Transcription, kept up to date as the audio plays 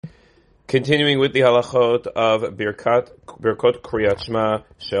Continuing with the halachot of Birkot Kriyat Shema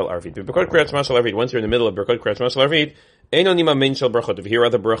Shel Arvit. Birkot Kriyat Shema Shel Arvit. Once you're in the middle of Birkot Kriyat Shema Shel Arvit, Ein onim amen shel brachot. If you hear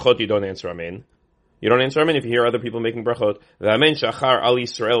other brachot, you don't answer amen. You don't answer amen if you hear other people making brachot. V'amen shachar al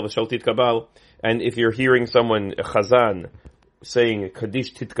Yisrael v'shel titkabal. And if you're hearing someone, a chazan, saying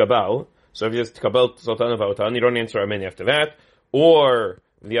Kaddish titkabal, so if you just titkabal tzoltan v'otan, you don't answer amen after that. Or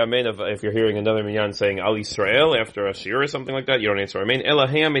the amen of, if you're hearing another minyan saying al Yisrael after a shir or something like that, you don't answer amen.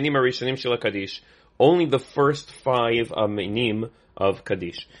 Elahei amenim harishanim shel Kaddish. Only the first 5 amenim of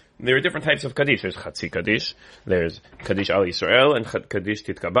Kaddish. There are different types of Kaddish. There's Chatzi Kaddish, there's Kaddish al Yisrael, and Kaddish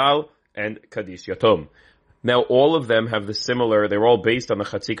titkabal, and Kaddish Yatom. Now all of them have the similar, they're all based on the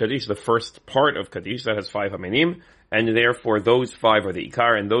Chatzi Kaddish, the first part of Kaddish that has 5 amenim, and therefore those 5 are the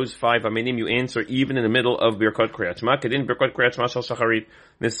Ikar, and those 5 amenim you answer even in the middle of Birkot Kriyat Shema, Kedin Birkot Kriyat Shema Shel Shacharit,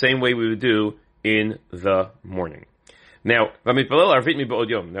 the same way we would do in the morning. Now, now if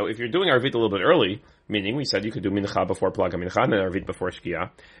you're doing Arvit a little bit early, meaning we said you could do Mincha before Plaga Mincha and Arvit before Shkia,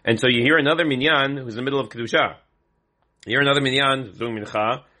 and so you hear another minyan who's in the middle of Kedusha. You hear another minyan who's doing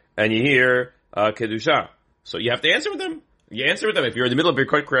Mincha, and you hear Kedusha. So you have to answer with them. You answer with them. If you're in the middle of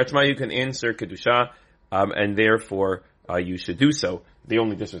Birkot Kriyat Shema, you can answer Kedusha, and therefore you should do so. The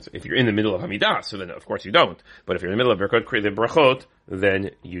only difference, if you're in the middle of Hamidah, so then of course you don't. But if you're in the middle of Birkot Kriyat Brachot, then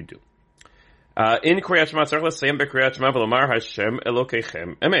you do. In Kriyat Shema, tzarich l'sayim b'Kriyat Shema v'lomar Hashem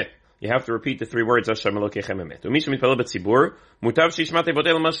Elokeichem Emet. You have to repeat the 3 words Hashem Elokeichem Emet. U'mi shemitpalel b'tzibur, mutav shishma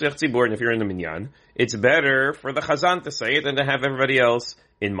tevotei l'mashliach tzibur. And if you're in the minyan, it's better for the chazan to say it than to have everybody else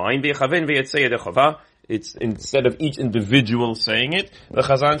in mind. V'yechavin v'yetzei yedei. It's instead of each individual saying it, the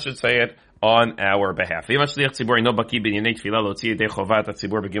chazan should say it on our behalf. But if the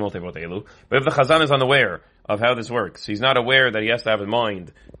chazan is unaware of how this works, he's not aware that he has to have in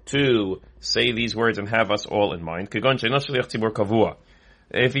mind to say these words and have us all in mind.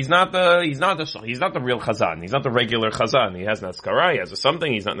 If he's not the real chazan, he's not the regular chazan. He has an askara, he has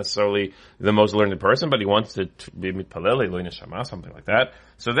something. He's not necessarily the most learned person, but he wants to be mitpalel eloi neshama, something like that.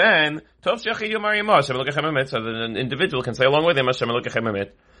 So then, tov shechi yomar yimo Hashem Elokeichem Emet, so that an individual can say along with him Hashem Elokeichem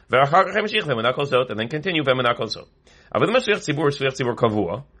Emet, ve'achar kachem shich v'menah kol zot, and then continue v'menah kol zot. Avod mashliach tzibur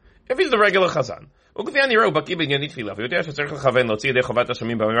kavua. If he's the regular chazan, and if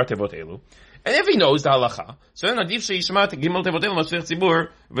he knows the halacha, so then adif sheishma gimel tevotel mashliach tzibur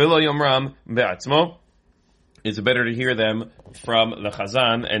velo yomram be'atzmo. It's better to hear them from the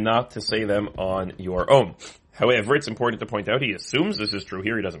chazan and not to say them on your own. However, it's important to point out, he assumes this is true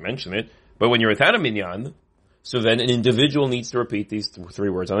here, he doesn't mention it, but when you're without a minyan, so then an individual needs to repeat these 3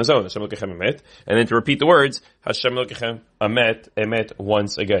 words on his own, Hashem Elokeichem Emet, and then to repeat the words, Hashem Elokeichem Emet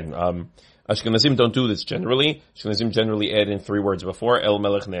once again. Ashkenazim don't do this generally. Ashkenazim generally add in 3 words before, El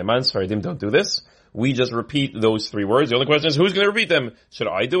Melech Ne'eman. Sfaradim don't do this. We just repeat those 3 words. The only question is, who's going to repeat them? Should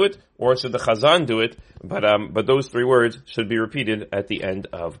I do it, or should the Chazan do it? But those 3 words should be repeated at the end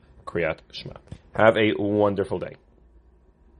of Kriyat Shema. Have a wonderful day.